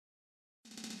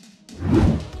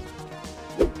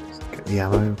the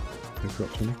ammo. We've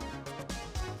got any.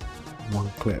 One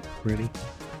clip, really.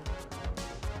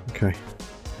 Okay.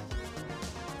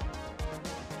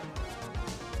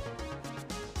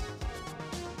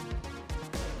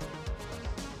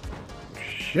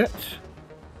 Shit.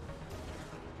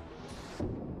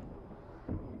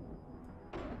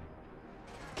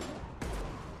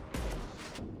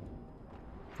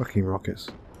 Fucking rockets.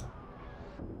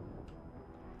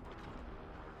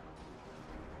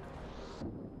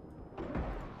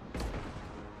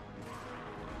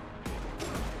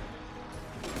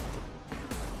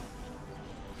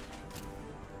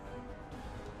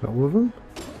 All of them?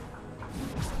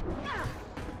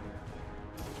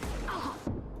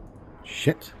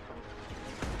 Shit.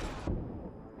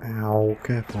 Ow,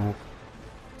 careful.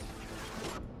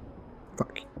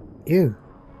 Fuck you.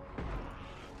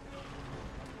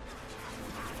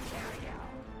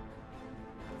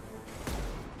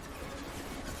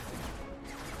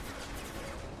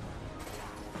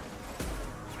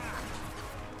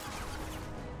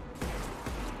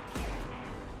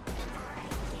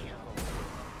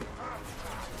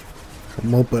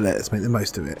 More bullets, make the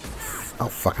most of it. Oh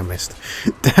fuck, I missed.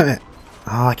 Damn it.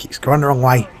 Ah, I keep going the wrong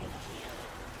way.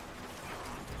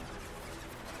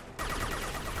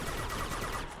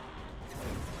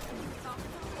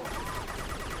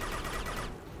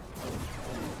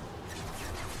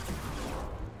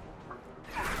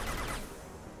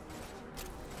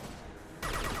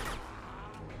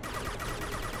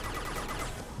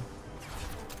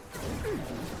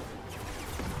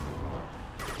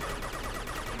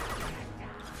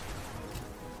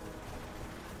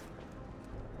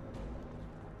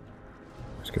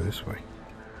 Go this way.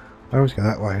 I always go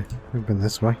that way. I've been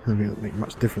this way. It doesn't make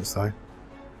much difference though.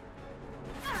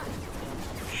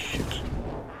 Shit.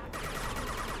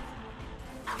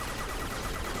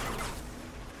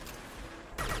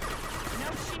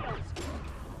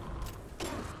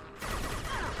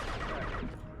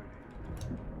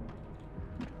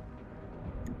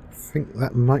 I think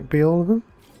that might be all of them.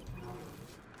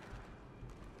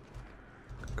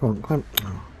 Go on, climb.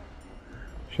 Oh.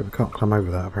 Shit, we can't climb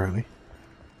over that apparently.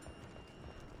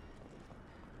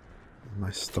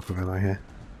 Nice stock of ammo here.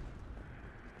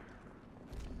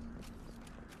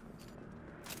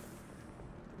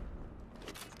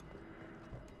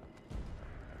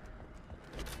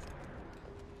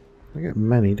 You don't get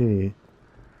many, do you?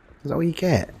 Is that what you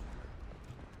get?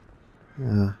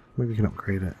 Yeah, maybe we can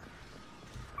upgrade it.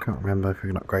 Can't remember if we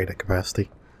can upgrade at capacity.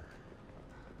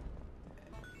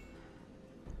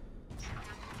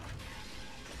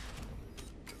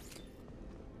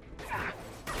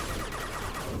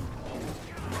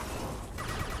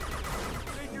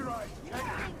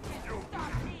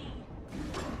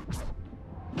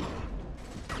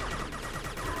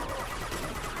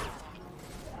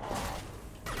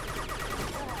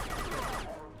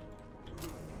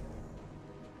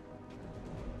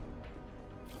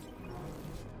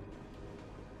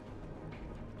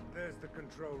 There's the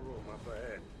control room up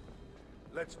ahead.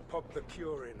 Let's pop the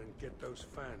cure in and get those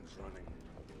fans running.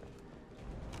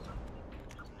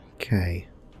 Okay.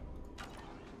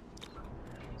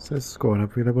 So squad,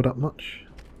 have we leveled up much?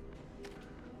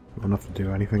 Not enough to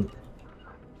do anything.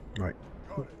 Right.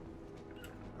 Got it.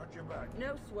 Got your back.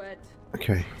 No sweat.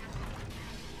 Okay.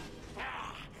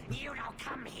 You don't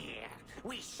come here.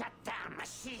 We shut down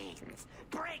machines,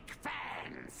 break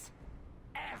fans.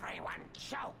 Everyone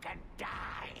choke and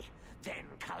die. Then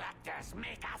collectors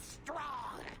make us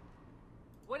strong.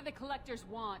 What do the collectors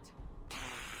want?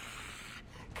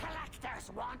 Collectors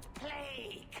want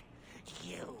plague.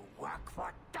 You work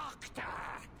for Doctor.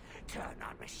 Turn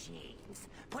on machines.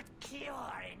 Put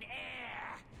cure in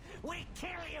air. We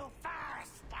kill you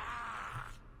first.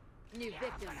 New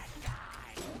victims.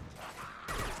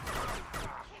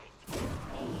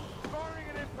 Firing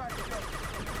an impact gun.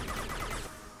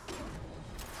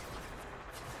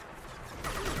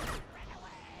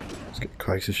 Let's get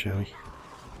closer, shall we?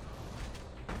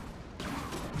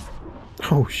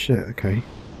 Oh shit, okay.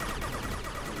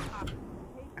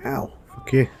 Ow,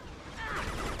 fuck you.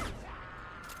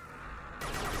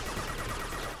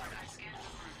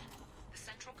 The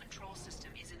central control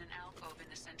system is in an alcove in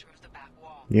the center of the back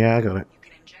wall. Yeah, I got it. You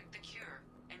can inject the cure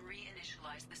and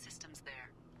reinitialize the systems there.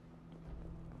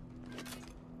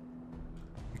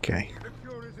 Okay. The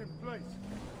cure is in place.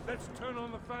 Let's turn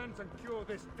on the fans and cure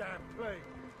this damn plague.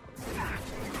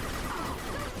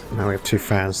 Now we have two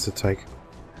fans to take.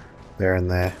 There and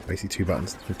there. Basically two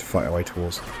buttons to fight our way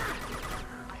towards.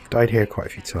 Died here quite a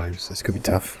few times. This could be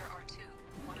tough. There are two,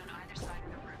 one on either side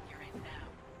of the room you're in now.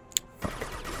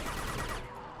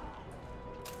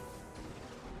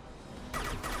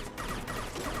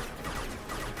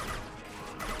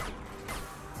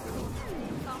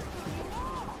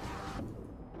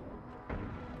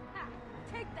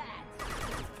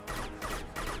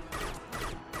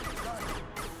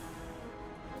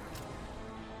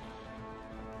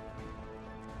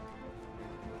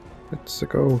 Let's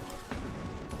go.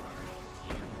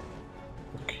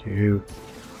 Fuck you.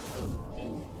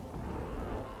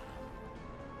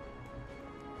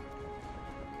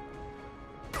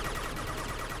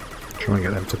 Try and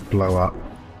get them to blow up.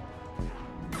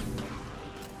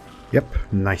 Yep,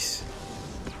 nice.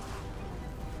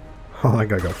 Oh, that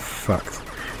guy got fucked.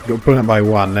 He got blown up by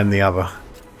one, then the other.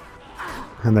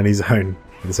 And then his own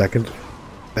in a second.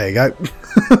 There you go.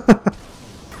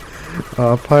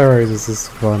 Oh, Pyros is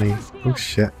just funny. Oh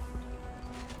shit.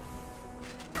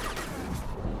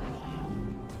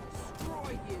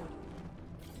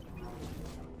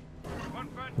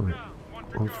 Right.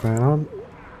 One fan on.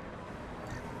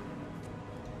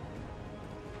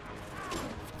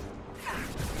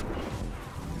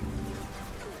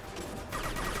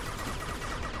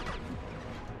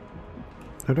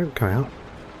 No, don't come out.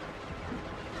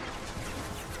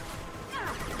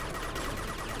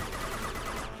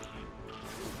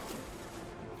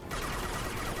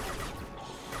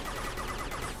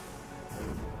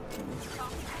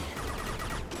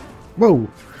 Whoa!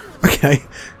 Okay.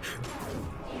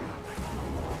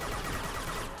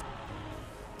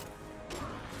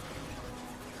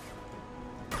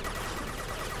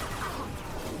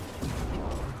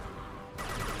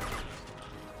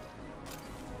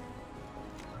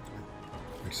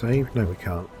 We save? No, we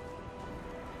can't.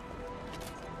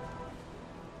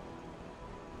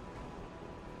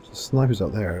 The snipers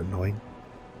up there are annoying.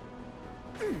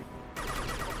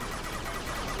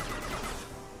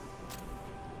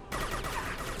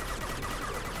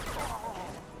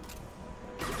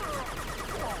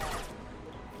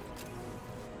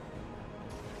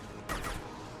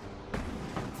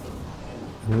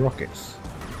 And rockets.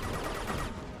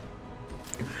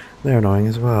 They're annoying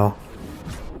as well.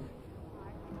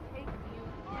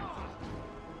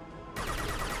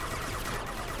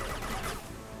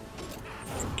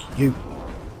 Fuck you.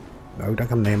 No, don't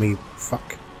come near me.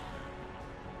 Fuck.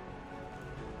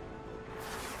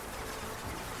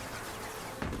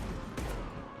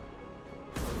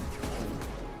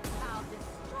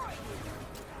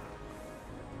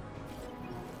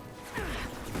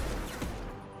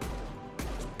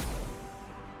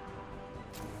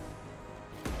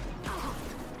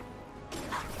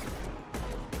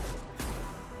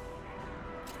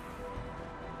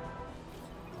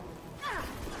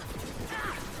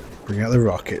 Bring out the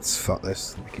rockets. Fuck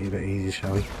this. Make it a bit easy,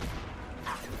 shall we?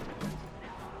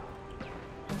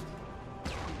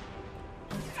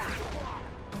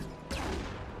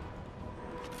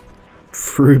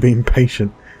 Through being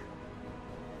patient.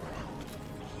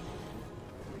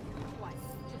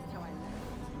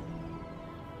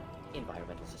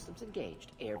 Environmental systems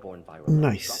engaged. Airborne viral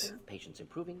Nice. dropping. Patients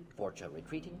improving. Vorcha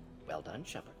retreating. Well done,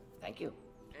 Shepard. Thank you.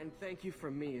 And thank you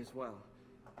from me as well.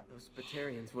 Those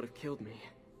Batarians would have killed me.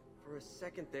 For a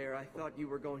second there, I thought you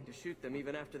were going to shoot them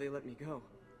even after they let me go.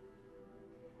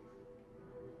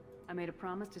 I made a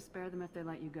promise to spare them if they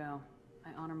let you go. I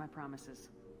honor my promises.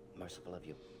 Merciful of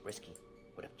you. Risky.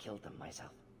 Would have killed them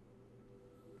myself.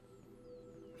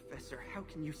 Professor, how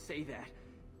can you say that?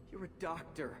 You're a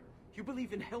doctor. You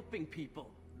believe in helping people.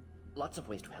 Lots of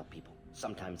ways to help people.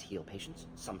 Sometimes heal patients.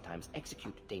 Sometimes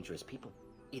execute dangerous people.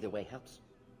 Either way helps.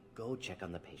 Go check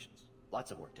on the patients.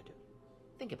 Lots of work to do.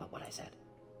 Think about what I said.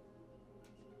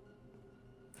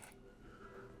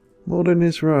 Mordin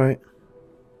is right.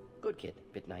 Good kid,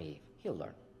 bit naive. He'll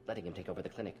learn. Letting him take over the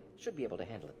clinic. Should be able to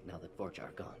handle it now that Vorcha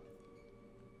are gone.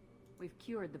 We've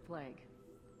cured the plague.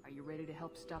 Are you ready to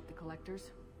help stop the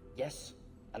collectors? Yes.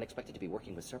 Unexpected to be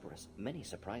working with Cerberus. Many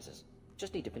surprises.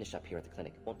 Just need to finish up here at the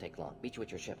clinic. Won't take long. Meet you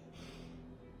at your ship.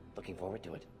 Looking forward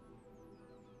to it.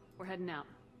 We're heading out.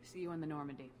 See you in the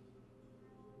Normandy.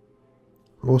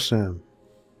 Awesome.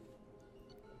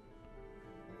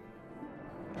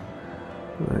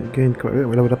 Right, gained quite a bit.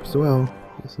 We leveled up as well.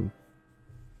 Awesome.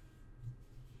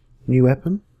 New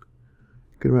weapon.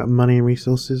 Good amount of money and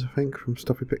resources, I think, from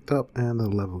stuff we picked up. And a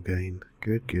level gain.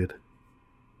 Good, good.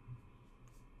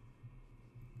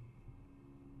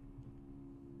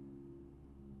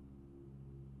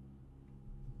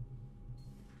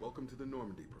 Welcome to the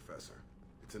Normandy, Professor.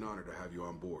 It's an honor to have you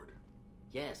on board.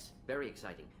 Yes, very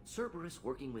exciting. Cerberus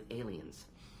working with aliens.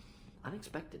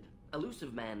 Unexpected.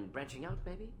 Elusive man branching out,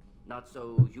 maybe? Not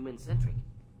so human-centric.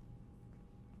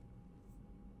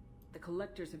 The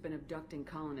collectors have been abducting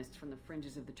colonists from the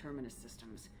fringes of the Terminus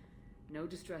systems. No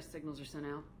distress signals are sent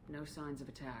out, no signs of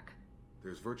attack.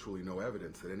 There's virtually no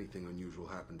evidence that anything unusual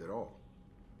happened at all.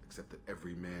 Except that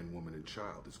every man, woman, and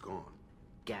child is gone.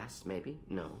 Gas, maybe?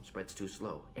 No. Spreads too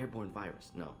slow. Airborne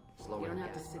virus? No. Slower You don't than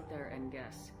have to gas. sit there and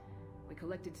guess. We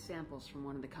collected samples from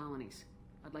one of the colonies.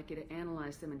 I'd like you to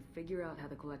analyze them and figure out how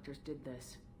the collectors did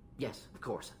this. Yes, of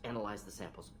course. Analyze the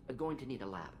samples. Going to need a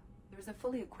lab. There's a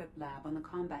fully equipped lab on the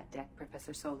combat deck,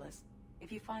 Professor Solis.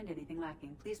 If you find anything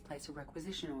lacking, please place a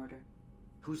requisition order.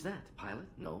 Who's that? Pilot?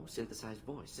 No. Synthesized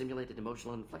voice. Simulated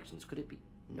emotional inflections. Could it be?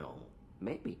 No.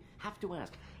 Maybe. Have to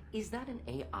ask. Is that an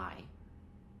AI?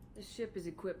 The ship is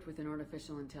equipped with an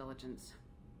artificial intelligence.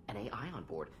 An AI on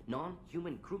board?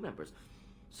 Non-human crew members?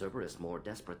 Cerberus more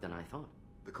desperate than I thought.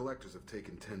 The Collectors have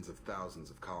taken tens of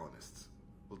thousands of colonists.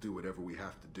 We'll do whatever we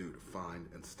have to do to find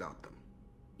and stop them.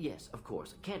 Yes, of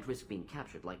course. Can't risk being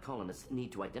captured like colonists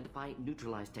need to identify,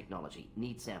 neutralize technology,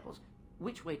 need samples.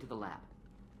 Which way to the lab?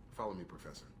 Follow me,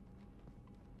 Professor.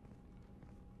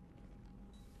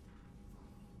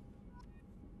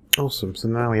 Awesome, so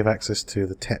now we have access to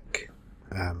the tech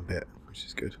bit, which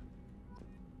is good.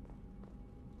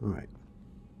 Alright.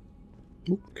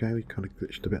 Okay, we kind of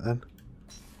glitched a bit then.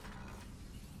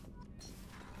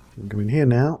 We can go in here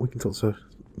now, we can talk to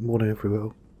Mordin if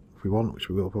we want, which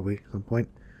we will probably at some point.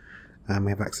 And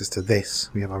we have access to this.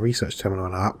 We have our research terminal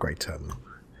and our upgrade terminal.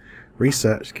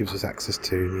 Research gives us access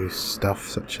to new stuff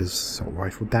such as assault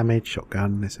rifle damage,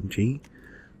 shotgun, SMG.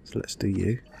 So let's do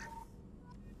you.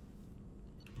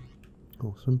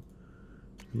 Awesome.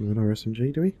 We have another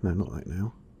SMG, do we? No, not right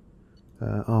now.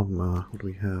 Armor, what do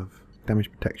we have?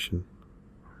 Damage protection.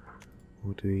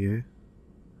 We'll do you.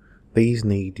 These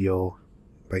need your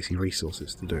basic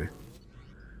resources to do.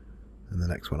 And the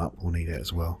next one up will need it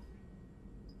as well.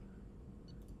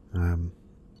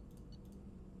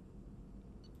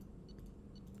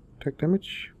 Tech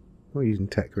damage? We're not using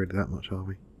tech really that much, are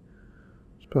we?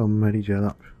 Let's put our Medigel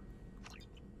up.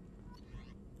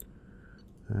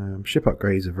 Ship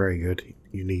upgrades are very good.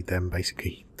 You need them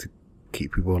basically to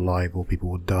keep people alive, or people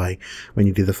will die when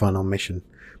you do the final mission.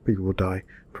 People will die.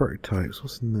 Prototypes,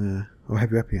 what's in there? Oh,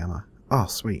 heavy weapon ammo. Oh,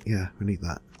 sweet, yeah, we need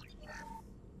that.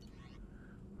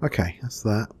 Okay, that's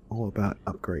that. All about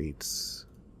upgrades.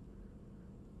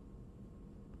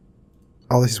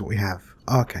 Oh, this is what we have.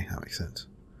 Oh, okay, that makes sense.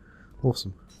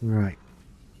 Awesome. Right.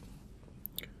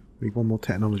 We need one more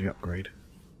technology upgrade.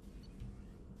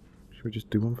 Should we just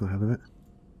do one for the hell of it?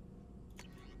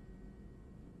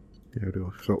 Yeah, we'll do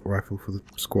an assault rifle for the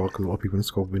squad, because a lot of people in the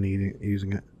squad will be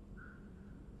using it.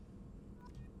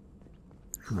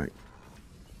 Right.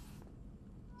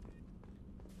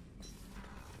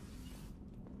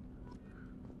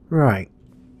 Right.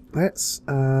 Let's,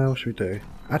 what should we do?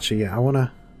 Actually, yeah, I want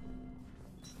to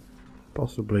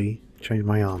possibly change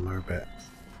my armor a bit.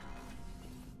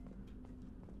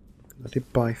 I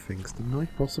did buy things, didn't I?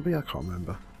 Possibly? I can't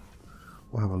remember.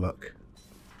 We'll have a look.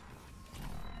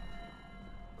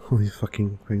 All these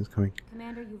fucking things coming.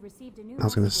 Commander, you've received a new I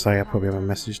was going to say I probably have a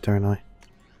message, don't I?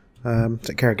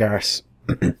 Take care of Garrus.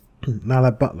 Now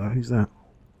that butler, who's that?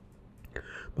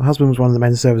 My husband was one of the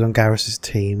men serving on Garrus's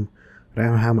team. I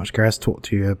don't know how much Garrus talked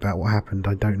to you about what happened.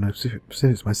 I don't know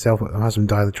specifics myself, but my husband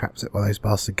died of the trap set by those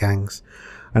bastard gangs.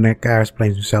 And Garrus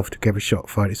blames himself to give a shot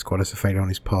fired his squad as a failure on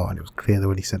his part, and it was clear that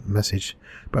when he sent the message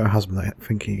about my husband, I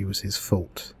think it was his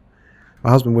fault.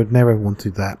 My husband would never have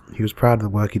wanted that. He was proud of the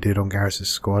work he did on Garrus's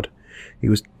squad. He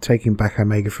was taking back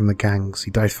Omega from the gangs.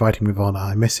 He died fighting with honour.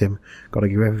 I miss him. Gotta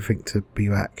give everything to be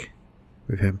back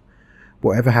with him.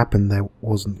 Whatever happened there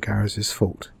wasn't Garrus's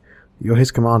fault. You're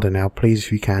his commander now. Please,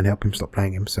 if you can, help him stop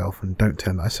playing himself, and don't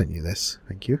tell him that I sent you this.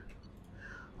 Thank you.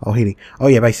 Oh, healing. Oh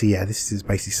yeah, basically, yeah, this is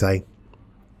basically saying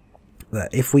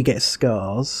that if we get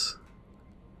scars,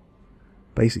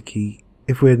 basically,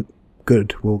 if we're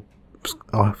good,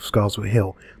 our scars will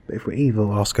heal. But if we're evil,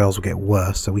 our scars will get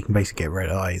worse, so we can basically get red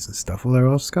eyes and stuff.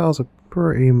 Although our scars are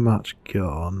pretty much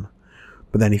gone.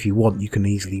 But then if you want, you can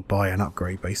easily buy an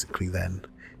upgrade, basically, then,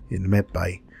 in the med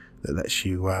bay, that lets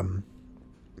you,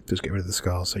 just get rid of the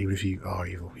scars. So even if you are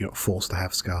evil, you're not forced to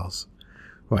have scars.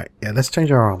 Right, yeah, let's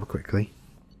change our armor quickly.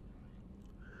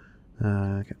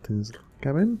 Captain's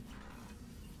cabin.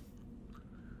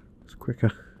 It's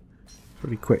quicker. It's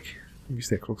really quick. If you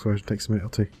stay clockwise, it takes a minute or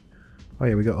two. Oh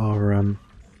yeah, we got our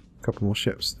couple more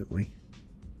ships, didn't we?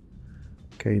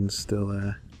 Caden's still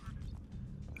there.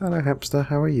 Hello, hamster.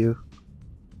 How are you?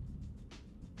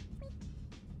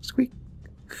 Squeak.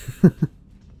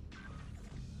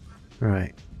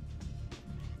 Right.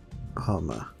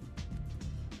 Armor.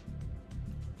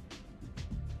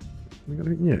 We got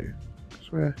anything new? I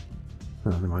swear. Oh,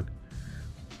 never mind.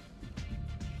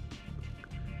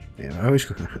 Yeah, I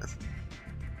always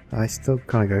I still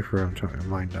kind of go through and trying to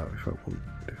mind out if I want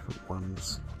different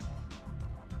ones.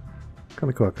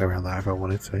 Kind of cool to go around that if I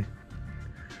wanted to.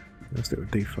 Let's do it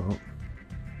with default.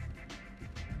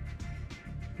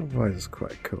 Otherwise, it's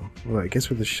quite cool. Although it gets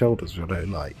with the shoulders, which I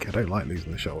don't like. I don't like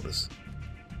losing the shoulders.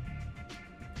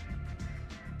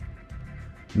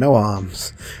 No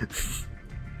arms.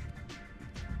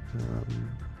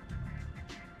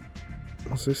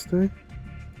 What's this do?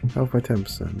 Health by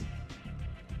 10%.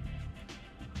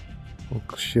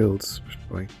 Or shields.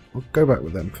 We'll go back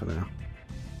with them for now.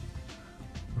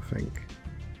 I think.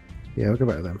 Yeah, we'll go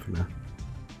back with them for now.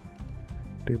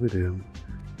 Dooba-doom.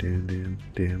 Doom, doom,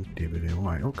 doom, dooba-doom.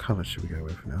 Right, what colour should we go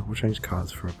with now? We'll change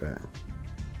cards for a bit.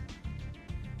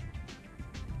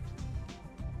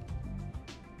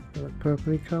 Like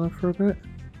purpley colour for a bit.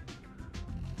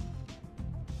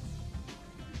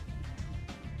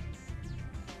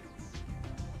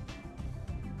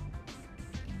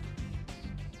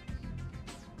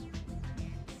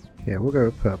 Yeah, we'll go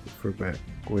with purple for a bit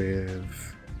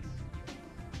with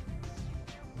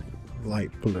light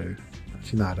blue.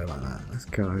 Actually, no, I don't like that. Let's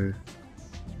go.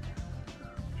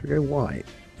 Should we go white?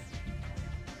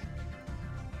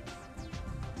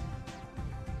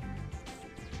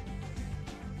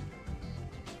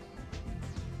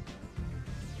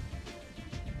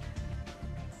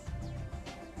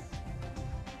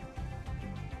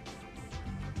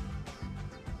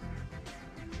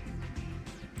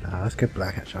 Let's go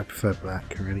black actually, I prefer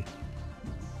black really.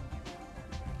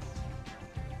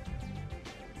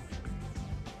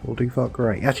 Or default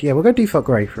grey. Actually yeah, we'll go default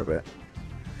grey for a bit.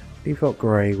 Default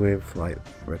grey with like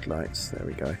red lights, there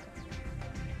we go.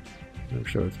 I'm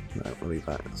sure no, we'll leave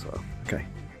that as well. Okay.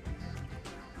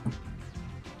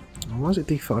 Why is it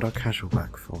default our casual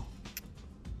black for?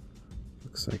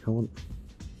 Looks like I want.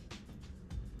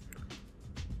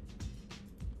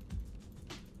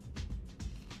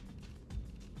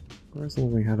 Where's the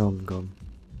one we had on gone?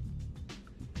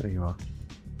 There you are.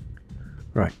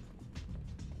 Right.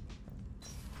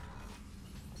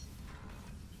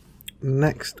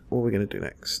 Next, what are we going to do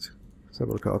next? Let's have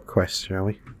a look at our quests, shall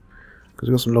we? Because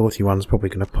we've got some loyalty ones probably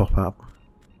going to pop up.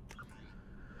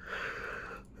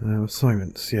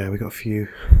 Assignments, yeah, we got a few.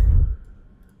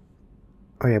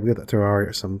 Oh yeah, we got that to Aria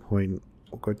at some point.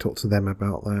 We'll go talk to them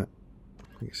about that.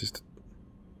 I think it's just...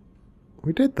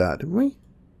 We did that, didn't we?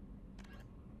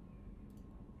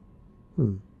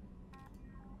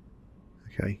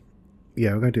 Okay.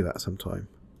 Yeah, we're going to do that sometime.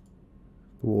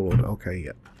 The Warlord, okay,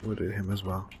 yeah. We'll do him as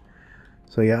well.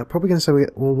 So yeah, I'm probably going to say we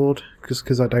get Warlord,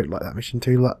 because I don't like that mission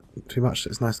too much, so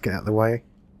it's nice to get out of the way.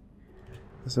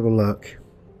 Let's have a look.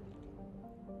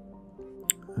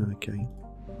 Okay.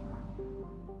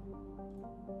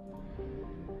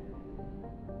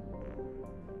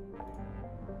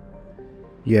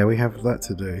 Yeah, we have that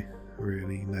to do,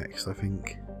 really, next, I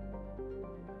think.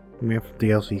 We have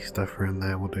DLC stuff around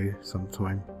there we'll do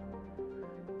sometime.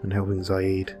 And helping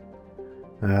Zaid.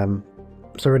 So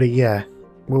really, yeah.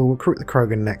 We'll recruit the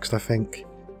Krogan next, I think.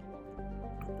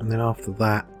 And then after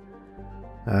that...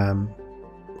 I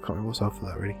can't remember what's after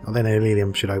that, really. Oh, then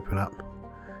Ilium should open up.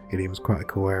 Ilium's quite a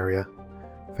cool area.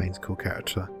 Fane's a cool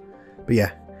character. But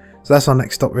yeah. So that's our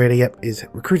next stop, really, yep, is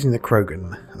recruiting the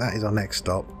Krogan. That is our next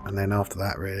stop. And then after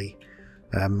that, really...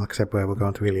 like I said, we'll go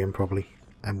on to Ilium, probably.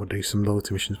 And we'll do some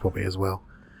loyalty missions probably as well.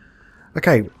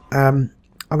 Okay, I'm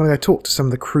going to go talk to some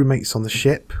of the crewmates on the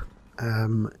ship.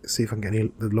 See if I can get any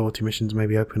of the loyalty missions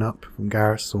maybe open up from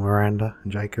Garrus or Miranda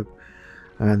and Jacob.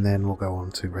 And then we'll go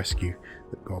on to rescue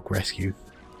the GOG rescue.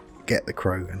 Get the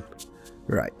Krogan.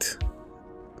 Right.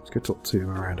 Let's go talk to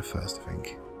Miranda first, I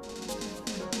think.